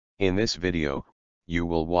In this video, you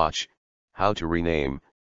will watch how to rename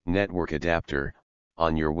network adapter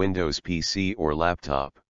on your Windows PC or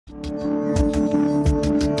laptop.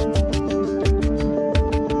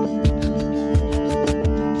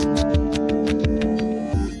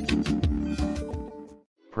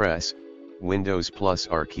 Press Windows plus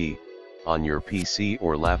R key on your PC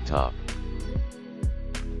or laptop.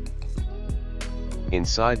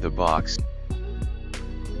 Inside the box,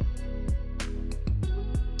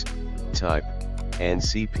 type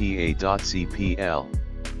ncpa.cpl.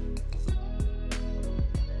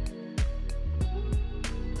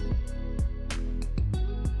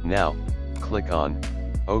 Now, click on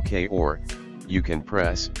OK, or you can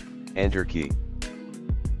press Enter key.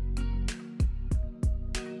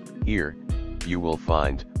 Here, you will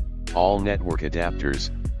find all network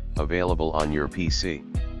adapters available on your PC.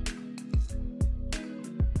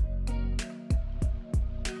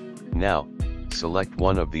 Now, select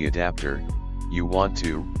one of the adapter you want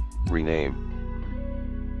to rename.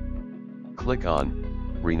 Click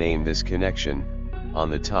on Rename this connection on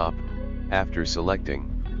the top after selecting.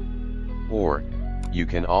 Or, you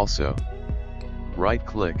can also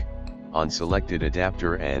right-click on selected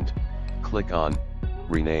adapter and click on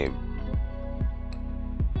Rename.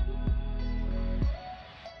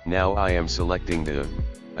 Now I am selecting the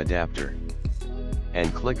adapter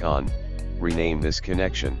and click on Rename this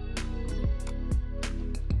connection.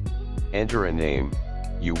 Enter a name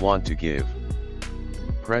you want to give.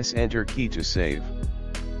 Press Enter key to save.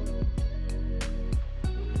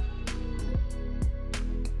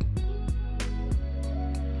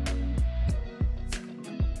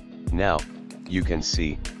 Now, you can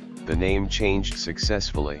see the name changed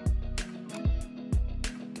successfully.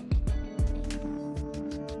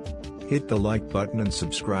 Hit the like button and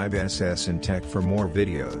subscribe SS in Tech for more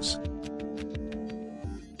videos.